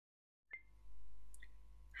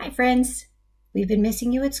friends. We've been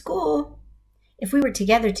missing you at school. If we were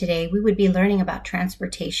together today, we would be learning about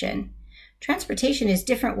transportation. Transportation is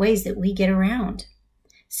different ways that we get around.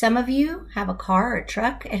 Some of you have a car or a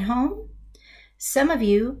truck at home. Some of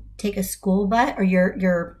you take a school bus, or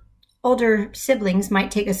your older siblings might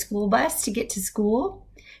take a school bus to get to school.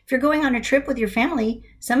 If you're going on a trip with your family,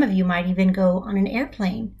 some of you might even go on an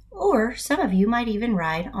airplane, or some of you might even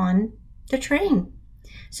ride on the train.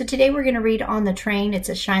 So today we're going to read On the Train. It's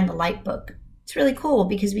a Shine the Light book. It's really cool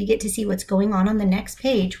because we get to see what's going on the next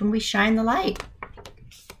page when we shine the light.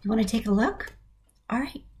 You want to take a look? All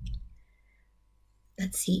right.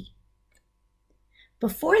 Let's see.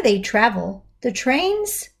 Before they travel, the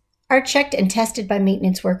trains are checked and tested by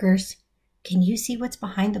maintenance workers. Can you see what's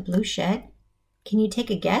behind the blue shed? Can you take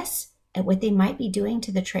a guess at what they might be doing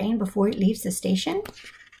to the train before it leaves the station?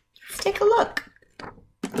 Let's take a look.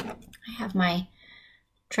 I have my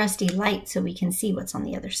trusty light so we can see what's on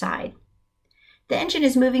the other side. The engine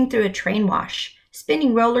is moving through a train wash.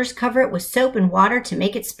 Spinning rollers cover it with soap and water to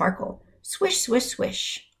make it sparkle. Swish, swish,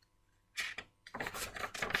 swish.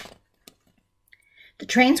 The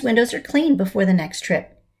train's windows are cleaned before the next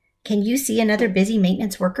trip. Can you see another busy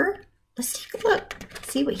maintenance worker? Let's take a look,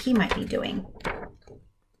 see what he might be doing.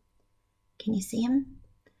 Can you see him?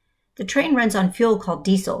 The train runs on fuel called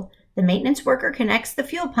diesel. The maintenance worker connects the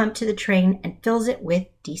fuel pump to the train and fills it with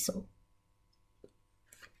diesel.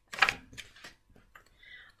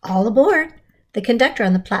 All aboard! The conductor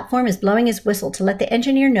on the platform is blowing his whistle to let the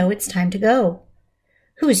engineer know it's time to go.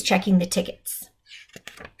 Who is checking the tickets?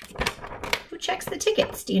 Who checks the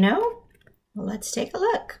tickets? Do you know? Well, let's take a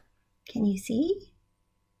look. Can you see?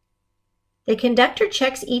 The conductor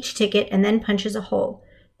checks each ticket and then punches a hole.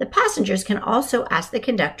 The passengers can also ask the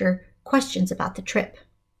conductor questions about the trip.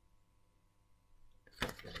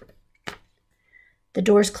 The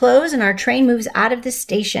doors close and our train moves out of the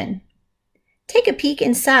station. Take a peek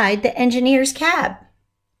inside the engineer's cab.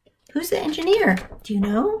 Who's the engineer? Do you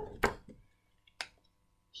know?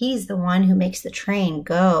 He's the one who makes the train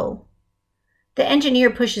go. The engineer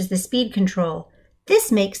pushes the speed control.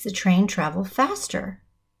 This makes the train travel faster.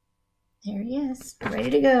 There he is, ready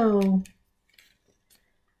to go.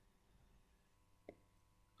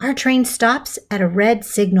 Our train stops at a red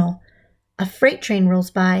signal. A freight train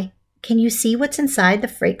rolls by. Can you see what's inside the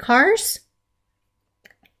freight cars?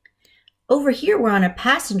 Over here, we're on a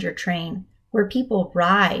passenger train where people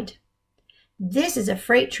ride. This is a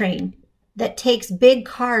freight train that takes big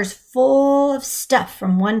cars full of stuff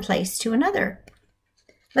from one place to another.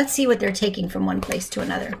 Let's see what they're taking from one place to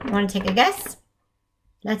another. You want to take a guess?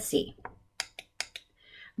 Let's see.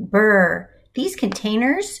 Brr. These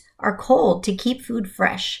containers are cold to keep food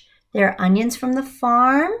fresh. There are onions from the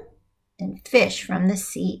farm and fish from the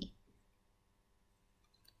sea.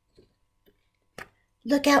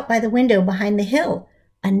 Look out by the window behind the hill.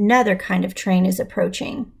 Another kind of train is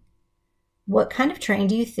approaching. What kind of train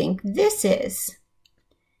do you think this is?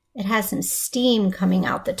 It has some steam coming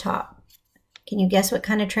out the top. Can you guess what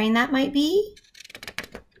kind of train that might be?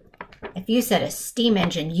 If you said a steam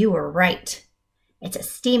engine, you were right. It's a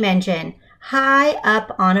steam engine high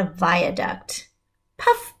up on a viaduct.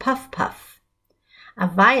 Puff, puff, puff. A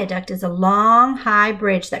viaduct is a long, high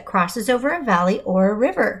bridge that crosses over a valley or a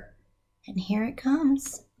river. And here it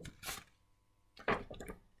comes.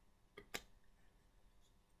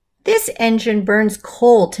 This engine burns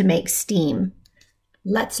coal to make steam.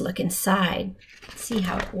 Let's look inside, see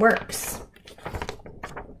how it works.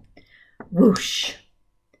 Whoosh!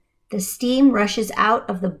 The steam rushes out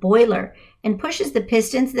of the boiler and pushes the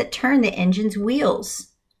pistons that turn the engine's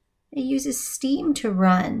wheels. It uses steam to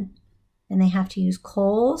run, and they have to use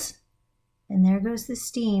coals, and there goes the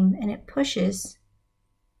steam, and it pushes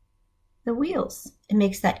the wheels. It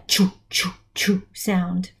makes that choo, choo, choo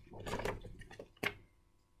sound.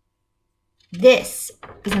 This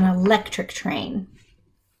is an electric train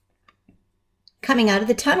coming out of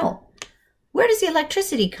the tunnel. Where does the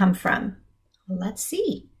electricity come from? Well, let's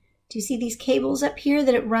see. Do you see these cables up here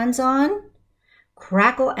that it runs on?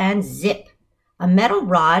 Crackle and zip. A metal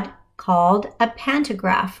rod called a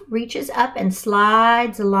pantograph reaches up and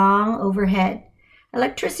slides along overhead.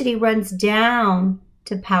 Electricity runs down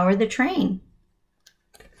to power the train.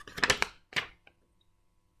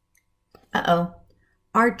 Uh-oh.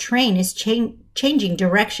 Our train is changing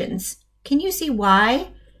directions. Can you see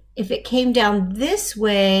why? If it came down this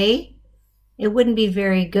way, it wouldn't be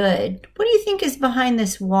very good. What do you think is behind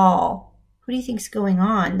this wall? What do you think's going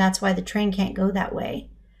on? That's why the train can't go that way.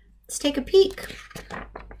 Let's take a peek.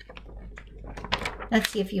 Let's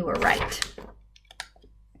see if you were right.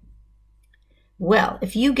 Well,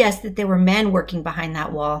 if you guessed that there were men working behind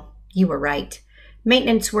that wall, you were right.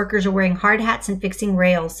 Maintenance workers are wearing hard hats and fixing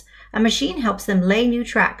rails. A machine helps them lay new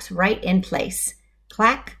tracks right in place.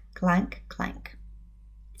 Clack, clank, clank.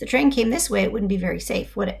 If the train came this way, it wouldn't be very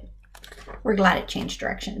safe, would it? We're glad it changed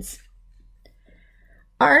directions.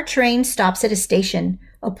 Our train stops at a station.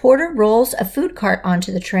 A porter rolls a food cart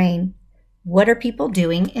onto the train. What are people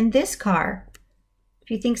doing in this car?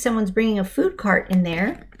 If you think someone's bringing a food cart in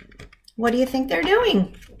there, what do you think they're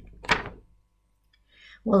doing?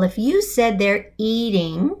 Well, if you said they're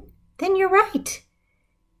eating, then you're right.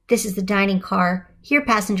 This is the dining car. Here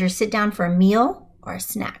passengers sit down for a meal or a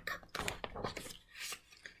snack.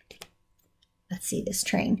 Let's see this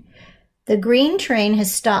train. The green train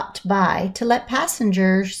has stopped by to let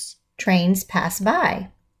passengers' trains pass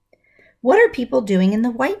by. What are people doing in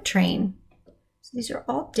the white train? So these are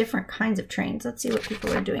all different kinds of trains. Let's see what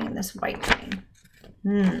people are doing in this white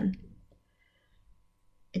train.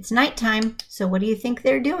 It's nighttime, so what do you think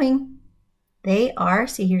they're doing? They are,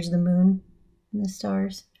 see, here's the moon and the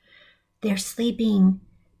stars. They're sleeping.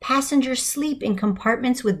 Passengers sleep in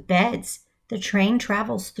compartments with beds. The train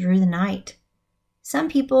travels through the night. Some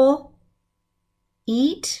people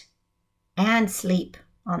eat and sleep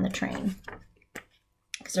on the train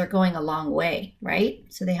because they're going a long way, right?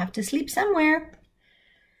 So they have to sleep somewhere.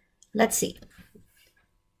 Let's see.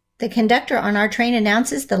 The conductor on our train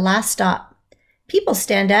announces the last stop. People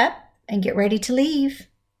stand up and get ready to leave.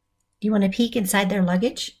 You want to peek inside their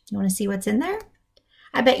luggage? You want to see what's in there?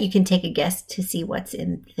 I bet you can take a guess to see what's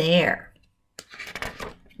in there.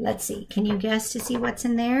 Let's see. Can you guess to see what's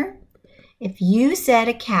in there? If you said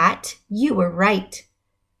a cat, you were right.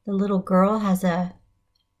 The little girl has her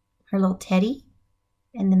little teddy,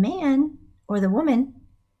 and the man or the woman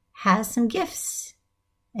has some gifts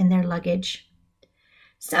in their luggage.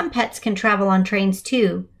 Some pets can travel on trains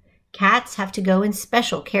too. Cats have to go in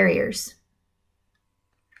special carriers.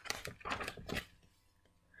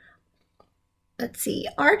 Let's see.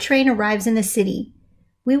 Our train arrives in the city.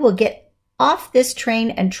 We will get off this train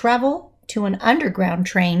and travel to an underground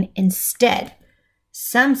train instead.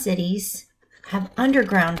 Some cities have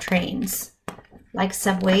underground trains, like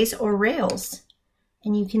subways or rails.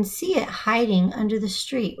 And you can see it hiding under the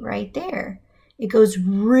street right there. It goes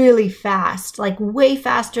really fast, like way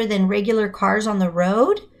faster than regular cars on the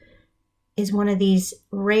road. Is one of these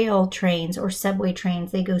rail trains or subway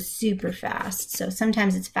trains. They go super fast. So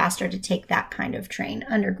sometimes it's faster to take that kind of train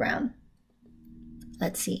underground.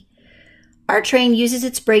 Let's see. Our train uses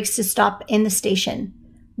its brakes to stop in the station.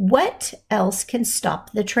 What else can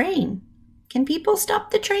stop the train? Can people stop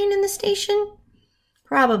the train in the station?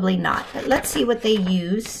 Probably not. But let's see what they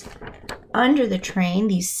use under the train.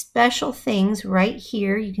 These special things right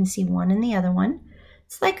here. You can see one and the other one.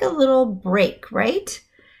 It's like a little brake, right?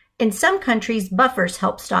 In some countries, buffers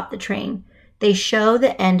help stop the train. They show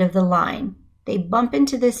the end of the line. They bump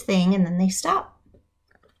into this thing and then they stop.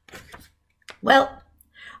 Well,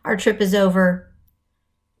 our trip is over.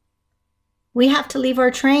 We have to leave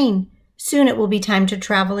our train. Soon it will be time to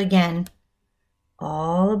travel again.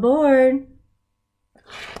 All aboard.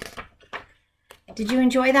 Did you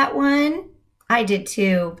enjoy that one? I did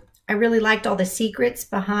too. I really liked all the secrets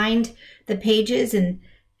behind the pages and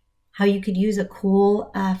how you could use a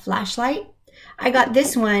cool flashlight. I got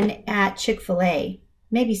this one at Chick-fil-A.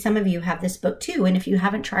 Maybe some of you have this book too, and if you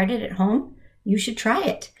haven't tried it at home, you should try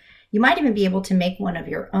it. You might even be able to make one of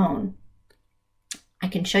your own. I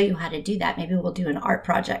can show you how to do that. Maybe we'll do an art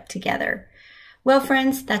project together. Well,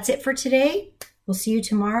 friends, that's it for today. We'll see you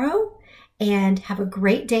tomorrow, and have a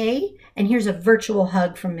great day. And here's a virtual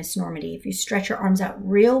hug from Miss Normandy. If you stretch your arms out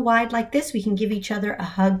real wide like this, we can give each other a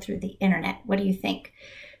hug through the internet. What do you think?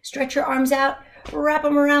 Stretch your arms out, wrap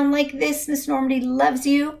them around like this. Miss Normandy loves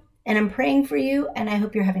you, and I'm praying for you, and I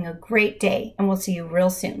hope you're having a great day, and we'll see you real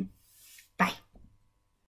soon.